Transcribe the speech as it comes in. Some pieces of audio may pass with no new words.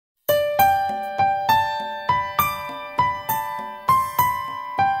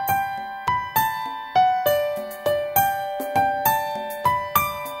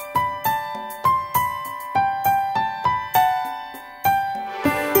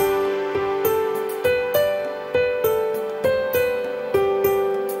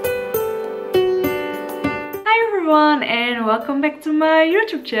welcome back to my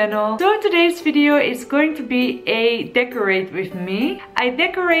YouTube channel. So today's video is going to be a decorate with me. I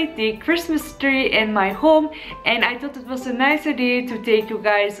decorate the Christmas tree in my home and I thought it was a nice idea to take you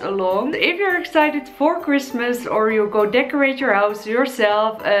guys along. If you're excited for Christmas or you go decorate your house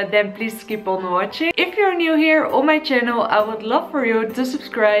yourself, then please keep on watching. If you're new here on my channel, I would love for you to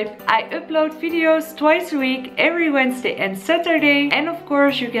subscribe. I upload videos twice a week, every Wednesday and Saturday, and of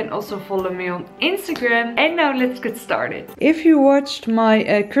course you can also follow me on Instagram. And now let's get started. If you watched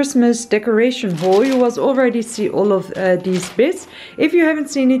my Christmas decoration haul, you will already see all of these bits. If you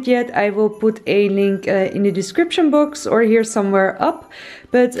haven't seen it yet, I will put a link in the description box or here somewhere up.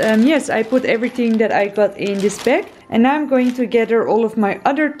 But yes, I put everything that I got in this bag, and now I'm going to gather all of my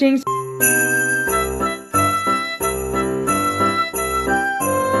other things.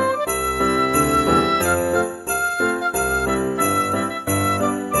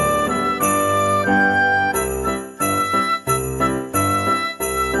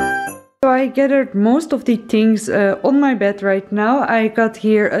 I gathered most of the things on my bed right now. I got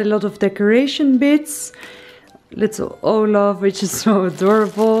here a lot of decoration bits. Little Olaf, which is so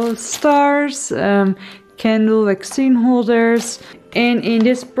adorable. Stars, candle vaccine holders. And in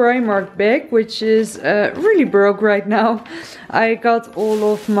this Primark bag, which is really broke right now, I got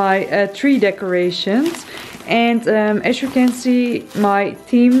all of my tree decorations. And as you can see, my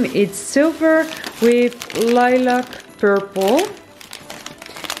theme is silver with lilac purple.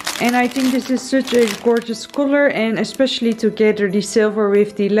 And I think this is such a gorgeous color, and especially together the silver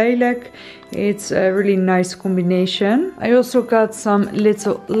with the lilac, it's a really nice combination. I also got some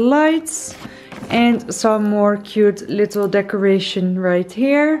little lights and some more cute little decoration right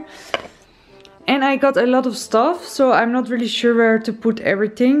here. And I got a lot of stuff, so I'm not really sure where to put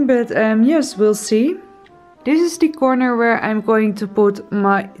everything, but yes, we'll see. This is the corner where I'm going to put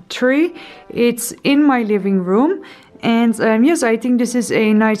my tree. It's in my living room. And yes, I think this is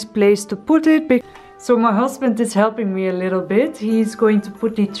a nice place to put it. So my husband is helping me a little bit. He's going to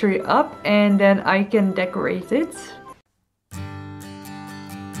put the tree up and then I can decorate it.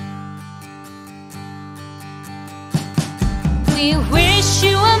 We wish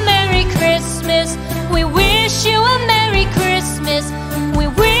you a Merry Christmas. We wish you a Merry Christmas. We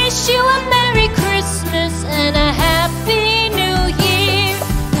wish you a Merry Christmas and a Happy New Year.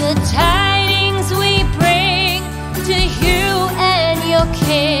 The tidings we bring to you and your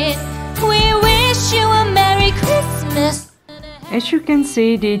kid. We wish you a Merry Christmas. As you can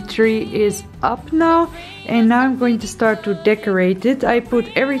see, the tree is up now, and now I'm going to start to decorate it. I put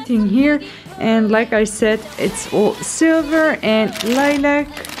everything here, and like I said, it's all silver and lilac.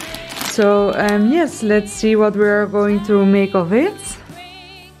 So yes, let's see what we're going to make of it.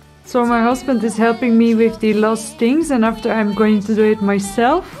 So my husband is helping me with the last things, and after I'm going to do it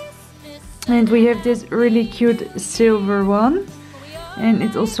myself. And we have this really cute silver one, and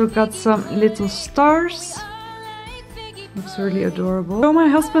it also got some little stars. Looks really adorable. So my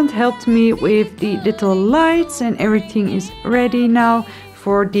husband helped me with the little lights, and everything is ready now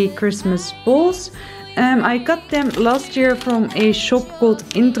for the Christmas balls. I got them last year from a shop called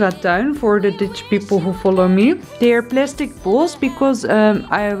Intratuin for the Dutch people who follow me. They are plastic balls because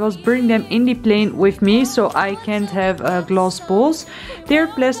I was bringing them in the plane with me, so I can't have glass balls. They're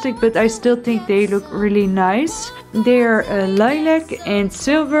plastic, but I still think they look really nice. They're lilac and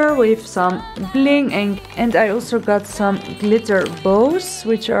silver with some bling, and I also got some glitter bows,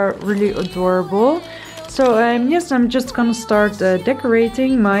 which are really adorable. So yes, I'm just gonna start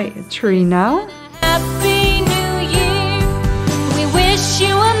decorating my tree now. Happy New Year. We wish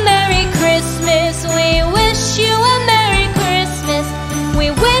you a Merry Christmas. We wish you a Merry Christmas. We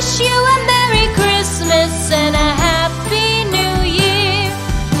wish you a Merry Christmas and a Happy New Year.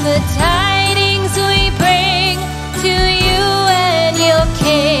 The tidings we bring to you and your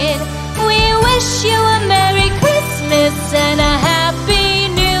kid. We wish you a Merry Christmas and a Happy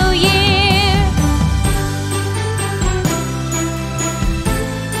New Year.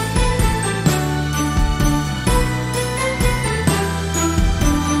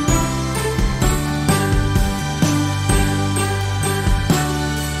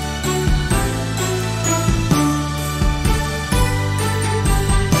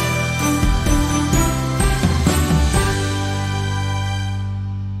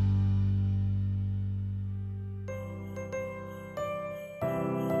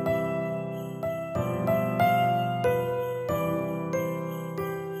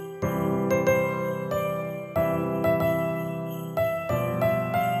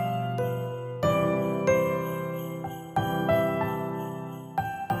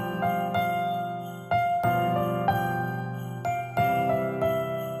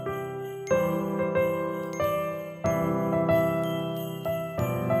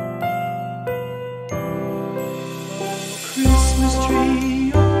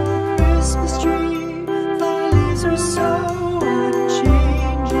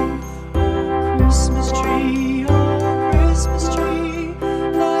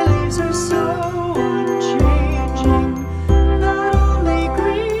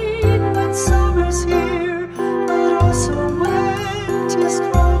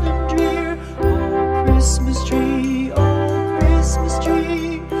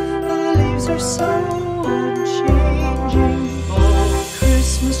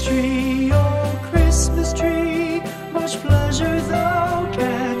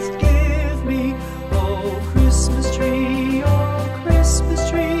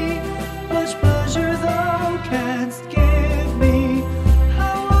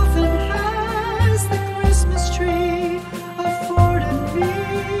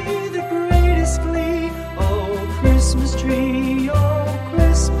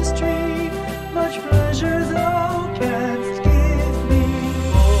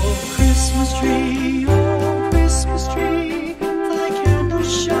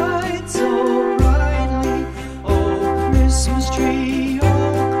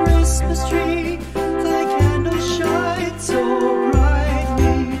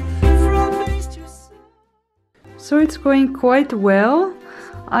 So it's going quite well.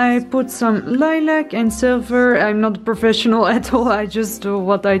 I put some lilac and silver. I'm not professional at all, I just do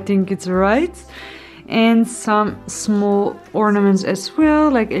what I think is right. And some small ornaments as well,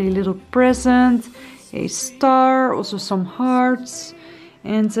 like a little present, a star, also some hearts.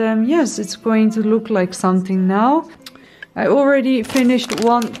 And yes, it's going to look like something now. I already finished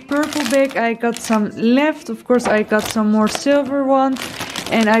one purple bag. I got some left. Of course, I got some more silver ones.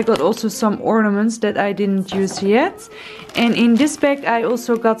 And I got also some ornaments that I didn't use yet. And in this bag I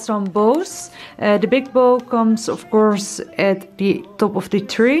also got some bows. The big bow comes of course at the top of the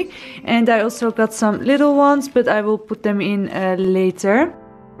tree. And I also got some little ones, but I will put them in later.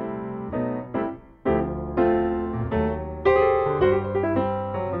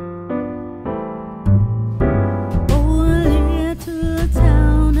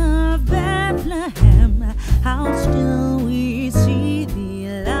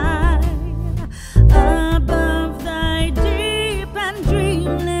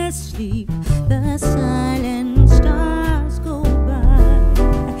 The silent stars go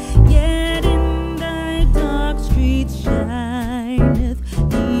by, yet in thy dark streets shineth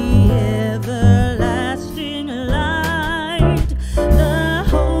the everlasting light. The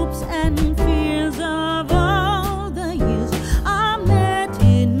hopes and fears of all the years are met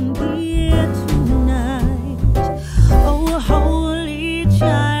in thee tonight. O holy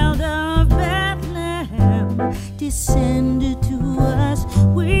child of Bethlehem, descend to us,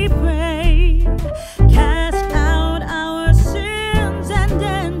 we pray. Cast out our sins and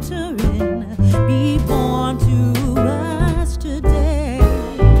enter in. Be born to us today.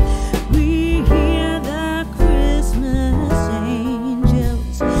 We hear the Christmas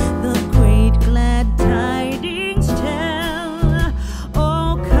angels, the great glad tidings tell.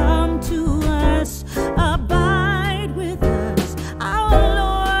 Oh, come to us, abide with us, our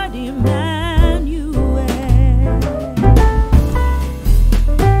Lord Emmanuel.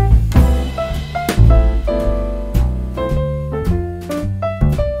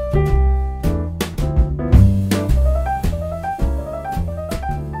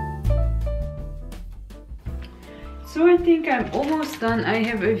 So I think I'm almost done. I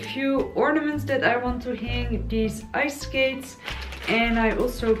have a few ornaments that I want to hang, these ice skates, and I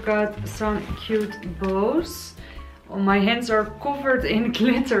also got some cute bows. Oh, my hands are covered in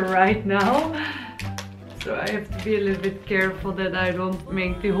glitter right now, so I have to be a little bit careful that I don't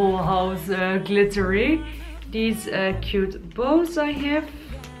make the whole house glittery. These cute bows I have.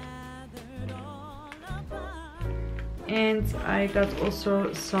 And I got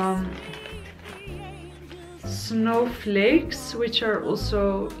also some snowflakes, which are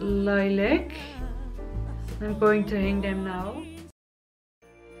also lilac. I'm going to hang them now.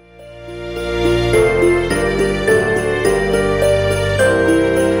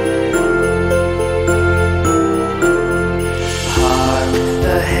 Hark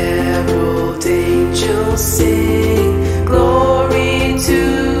the herald angels sing, glory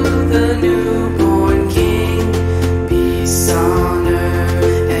to the newborn King. Peace on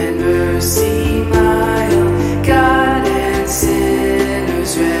earth and mercy mild, God and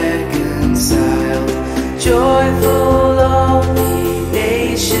sinners reconciled. Joyful all ye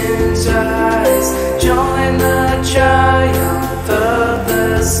nations rise, join the triumph of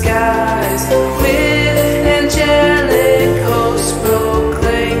the skies. With angelic hosts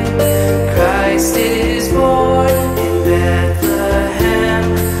proclaim, Christ is born in Bethlehem.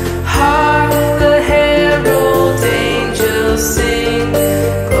 Hark the herald angels sing,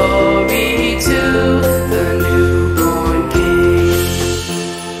 glory to the newborn King.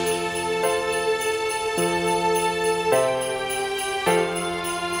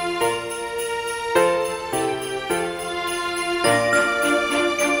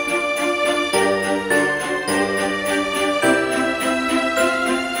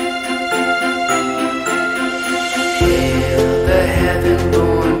 Hail the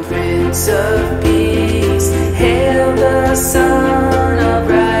heaven-born Prince of Peace, hail the Son of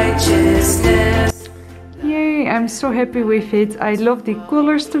Righteousness. Yay, I'm so happy with it. I love the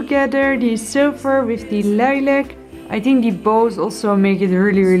colors together, the silver with the lilac. I think the bows also make it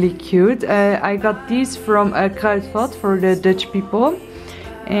really cute. I got these from Kruidvat for the Dutch people.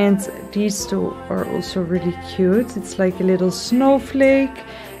 And these two are also really cute. It's like a little snowflake.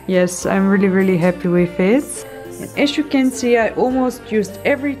 Yes, I'm really happy with it. And as you can see, I almost used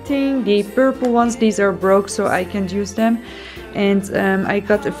everything. The purple ones, these are broke, so I can't use them. And I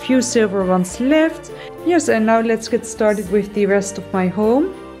got a few silver ones left. Yes, and now let's get started with the rest of my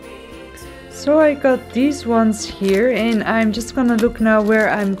home. So I got these ones here, and I'm just gonna look now where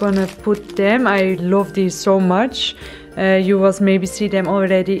I'm gonna put them. I love these so much. You will maybe see them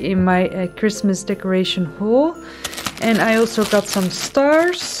already in my Christmas decoration haul. And I also got some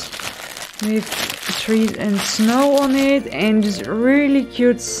stars with trees and snow on it, and this really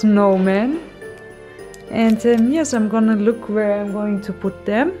cute snowman. And yes, I'm gonna look where I'm going to put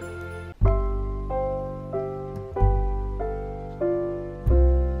them.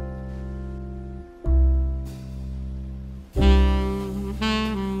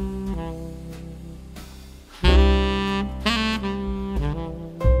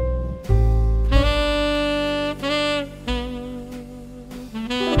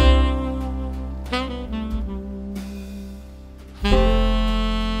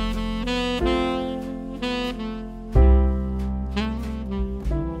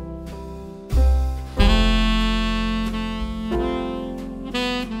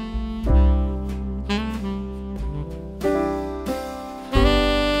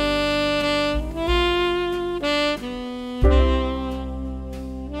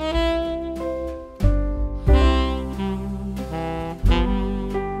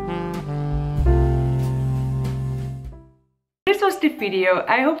 This was the video.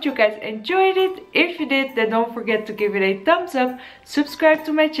 I hope you guys enjoyed it. If you did, then don't forget to give it a thumbs up, subscribe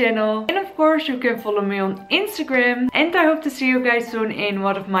to my channel, and of course you can follow me on Instagram. And I hope to see you guys soon in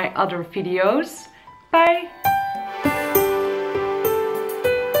one of my other videos. Bye!